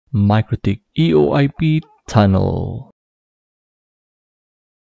MikroTIK EoIP tunnel.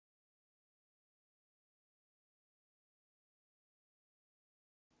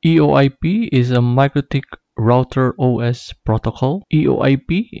 EoIP is a MikroTIK router OS protocol.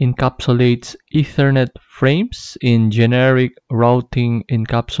 EoIP encapsulates Ethernet frames in generic routing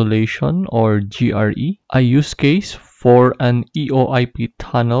encapsulation or GRE. A use case for an EoIP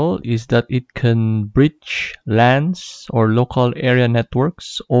tunnel is that it can bridge LANs or local area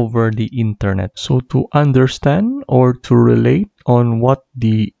networks over the internet. So to understand or to relate on what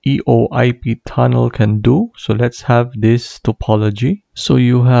the EoIP tunnel can do, so let's have this topology. So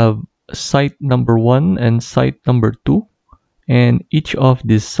you have site number 1 and site number 2, and each of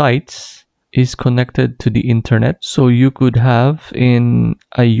these sites is connected to the internet. So you could have in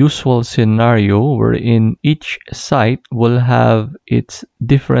a usual scenario wherein each site will have its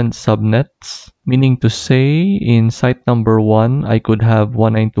different subnets, meaning to say in site number 1 I could have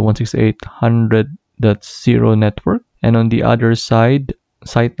 192.168.100.0 network, and on the other side,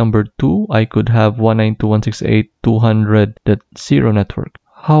 site number 2, I could have 192.168.200.0 network.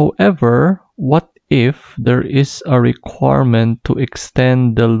 However, what if there is a requirement to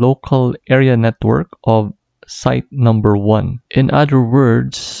extend the local area network of site number 1? In other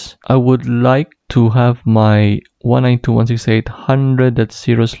words, I would like to have my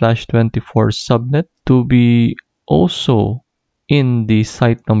 192.168.100.0/24 subnet to be also in the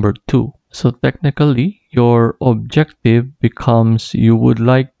site number 2. So technically, your objective becomes you would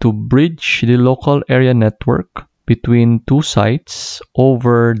like to bridge the local area network between two sites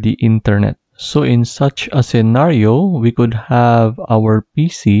over the internet. So in such a scenario, we could have our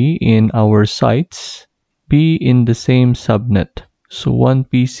PC in our sites be in the same subnet. So one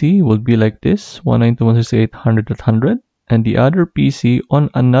PC will be like this, 192.168.100.100, and the other PC on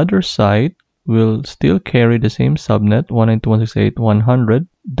another site will still carry the same subnet,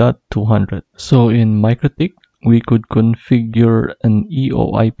 192.168.100.200. So in MikroTIK, we could configure an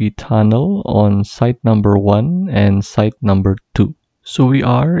EoIP tunnel on site number 1 and site number 2. So we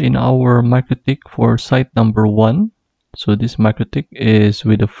are in our MikroTIK for site number 1. So this MikroTIK is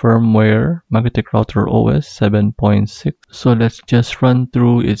with the firmware MikroTIK Router OS 7.6. So let's just run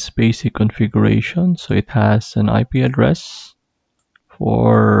through its basic configuration. So it has an IP address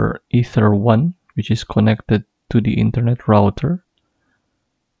for Ether 1, which is connected to the internet router.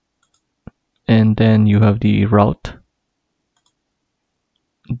 And then you have the route,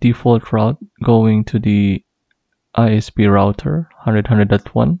 default route going to the ISP router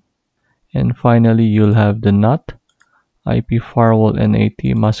 100.100.1, and finally you'll have the NAT, IP firewall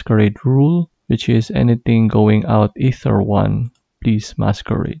NAT masquerade rule, which is anything going out Ether 1, please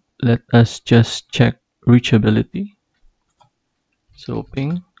masquerade. Let us just check reachability. So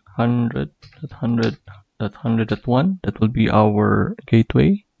ping 100.100.1, that will be our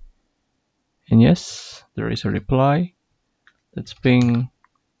gateway. And yes, there is a reply. Let's ping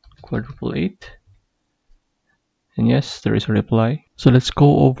 888. And yes, there is a reply. So let's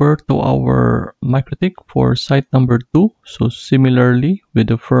go over to our MikroTIK for site number 2. So similarly, with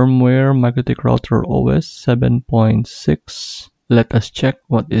the firmware MikroTIK Router OS 7.6, let us check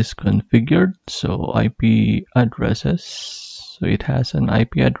what is configured. So IP addresses. So it has an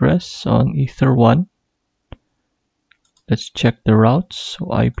IP address on Ether 1. Let's check the routes,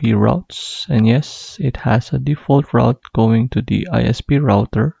 so IP routes, and yes, it has a default route going to the ISP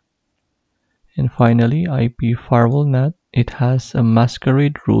router. And finally, IP firewall NAT, it has a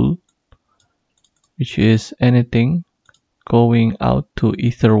masquerade rule, which is anything going out to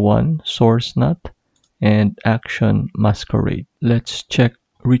Ether 1, source NAT, and action masquerade. Let's check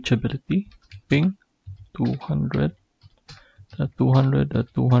reachability. Ping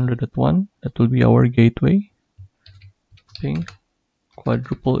 200.200.200.1, that will be our gateway. Ping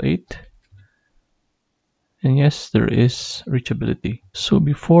 888, and yes, there is reachability. So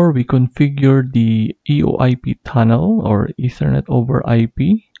before we configure the EoIP tunnel or Ethernet over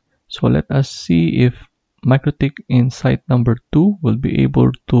IP, so let us see if MikroTIK in site number 2 will be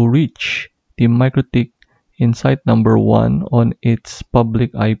able to reach the MikroTIK in site number 1 on its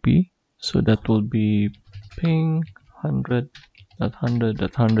public IP. So that will be ping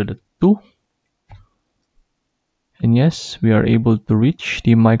 100.100.100.2. And yes, we are able to reach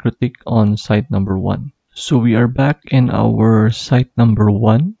the MikroTIK on site number 1. So we are back in our site number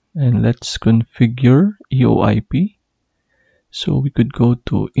 1, and let's configure EoIP. So we could go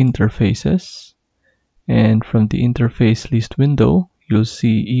to interfaces, and from the interface list window, you'll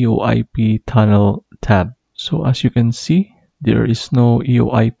see EoIP tunnel tab. So as you can see, there is no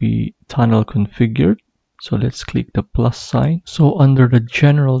EoIP tunnel configured. So let's click the plus sign. So under the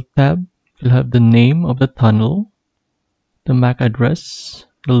general tab, you'll have the name of the tunnel, the MAC address,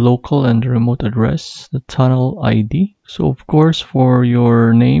 the local and the remote address, the tunnel ID. So of course for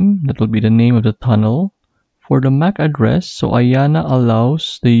your name, that will be the name of the tunnel. For the MAC address, so IANA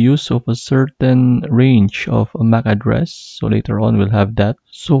allows the use of a certain range of a MAC address. So later on we'll have that.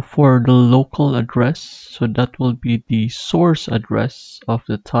 So for the local address, so that will be the source address of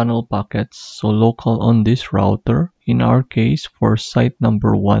the tunnel packets. So local on this router. In our case, for site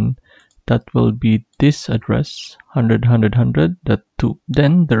number 1, that will be this address, 100.100.2.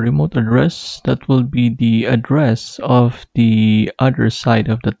 Then the remote address, that will be the address of the other side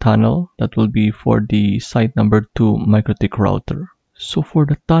of the tunnel. That will be for the site number 2 MikroTIk router. So for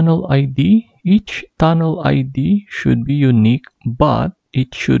the tunnel ID, each tunnel ID should be unique, but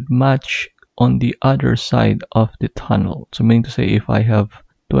it should match on the other side of the tunnel. So meaning to say, if I have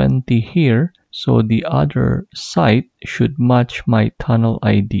 20 here, so the other side should match my tunnel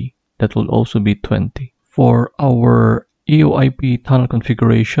ID. That will also be 20. For our EoIP tunnel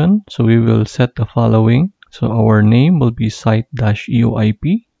configuration, so we will set the following. So our name will be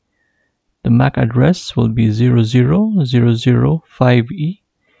site-EoIP. The MAC address will be 00005E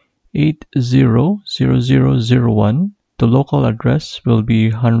 800001. The local address will be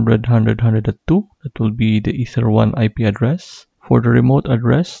 100.100.2. That will be the Ether1 IP address. For the remote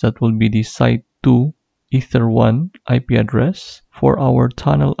address, that will be the site2 Ether1 IP address. For our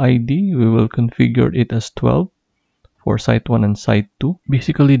tunnel ID, we will configure it as 12 for site 1 and site 2.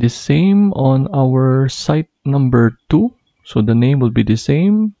 Basically the same on our site number 2. So the name will be the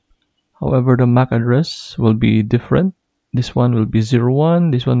same. However, the MAC address will be different. This one will be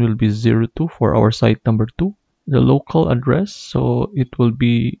 01, this one will be 02 for our site number 2. The local address, so it will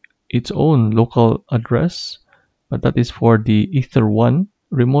be its own local address, but that is for the Ether1.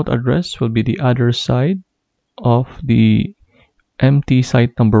 Remote address will be the other side of the empty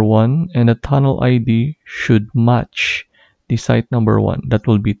site number 1, and the tunnel ID should match the site number 1. That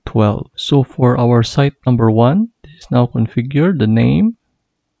will be 12. So for our site number 1, this is now configured. The name,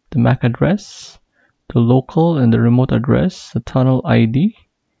 the MAC address, the local and the remote address, the tunnel ID,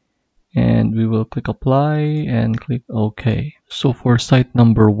 and we will click apply and click OK. So for site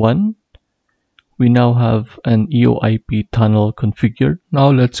number 1, we now have an EoIP tunnel configured. Now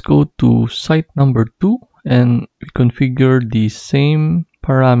let's go to site number 2 and we configure the same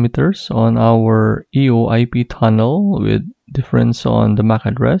parameters on our EoIP tunnel with difference on the MAC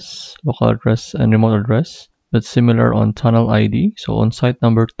address, local address, and remote address, but similar on tunnel ID. So on site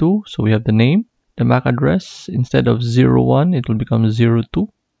number 2, so we have the name, the MAC address, instead of 01, it will become 02.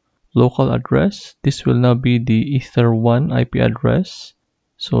 Local address, this will now be the Ether1 IP address,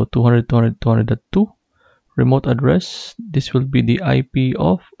 so 200.200.2. Remote address, this will be the IP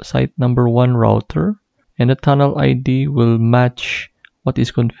of site number 1 router, and the tunnel ID will match what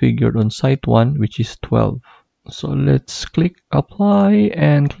is configured on site 1, which is 12. So let's click apply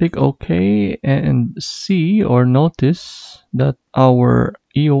and click OK and see or notice that our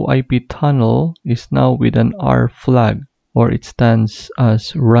EoIP tunnel is now with an R flag, or it stands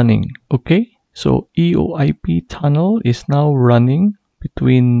as running. Okay, so EoIP tunnel is now running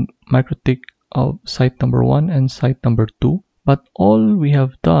between MikroTIk of site number 1 and site number 2. But all we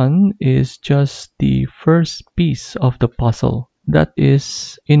have done is just the first piece of the puzzle. That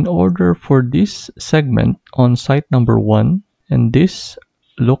is, in order for this segment on site number 1 and this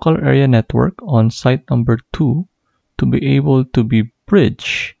local area network on site number 2 to be able to be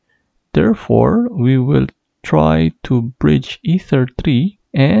bridged, therefore we will try to bridge Ether3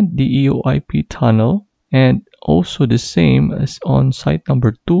 and the EoIP tunnel, and also the same as on site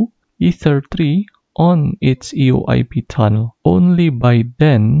number 2, Ether3 on its EoIP tunnel. Only by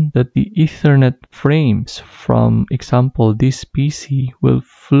then that the Ethernet frames from, example, this PC will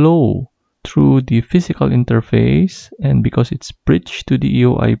flow through the physical interface, and because it's bridged to the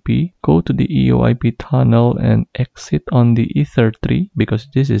EoIP, go to the EoIP tunnel and exit on the Ether3 because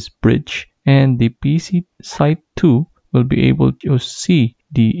this is bridge, and the PC site 2 will be able to see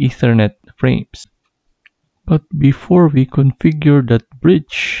the Ethernet frames. But before we configure that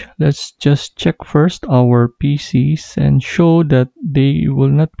bridge, let's just check first our PCs and show that they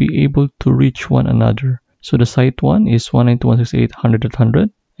will not be able to reach one another. So the site 1 is 192.168.100.100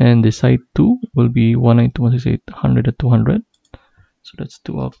 and the site 2 will be 192.168.100.200. So let's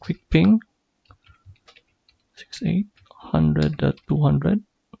do a quick ping 68.100.200.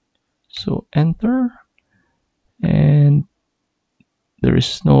 So enter, and there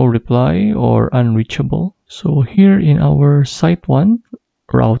is no reply or unreachable. So here in our site 1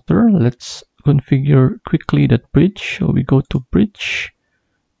 router, let's configure quickly that bridge. So we go to bridge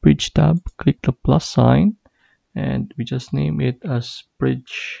tab, click the plus sign, and we just name it as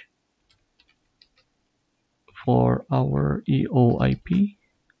bridge for our EoIP.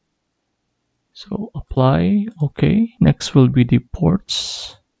 So apply, okay. Next will be the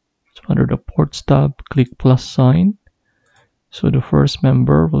ports. So under the ports tab, click plus sign. So the first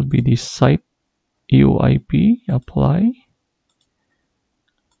member will be the site EoIP, apply.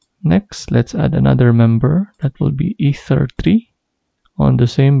 Next, let's add another member, that will be Ether3. On the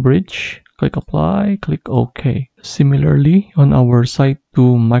same bridge, click apply, click OK. Similarly, on our site to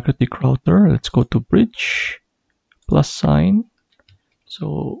MikroTIk router, let's go to bridge, plus sign.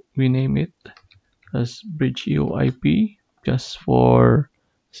 So we name it as bridge EoIP, just for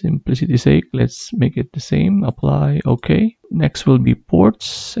simplicity's sake. Let's make it the same, apply, OK. Next will be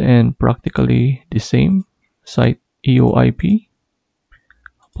ports, and practically the same, site EoIP,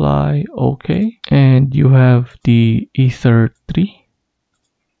 apply, OK. And you have the Ether3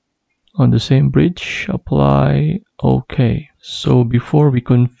 on the same bridge, apply, OK. So before we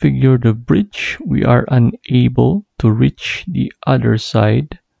configure the bridge, we are unable to reach the other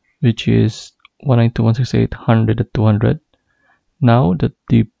side, which is 192.168.100.200. Now that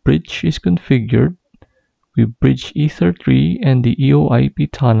the bridge is configured, we bridge Ether3 and the EoIP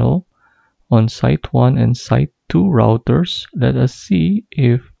tunnel on site 1 and site 2 routers. Let us see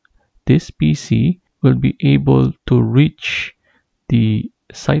if this PC will be able to reach the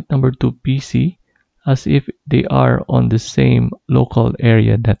site number 2 PC as if they are on the same local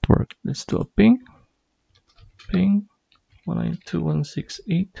area network. Let's do a ping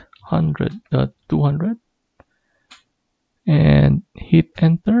 192.168.100.200 and hit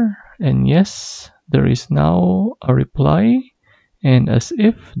enter, and yes, there is now a reply, and as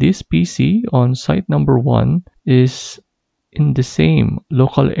if this PC on site number 1 is in the same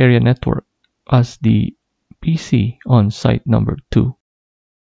local area network as the PC on site number 2.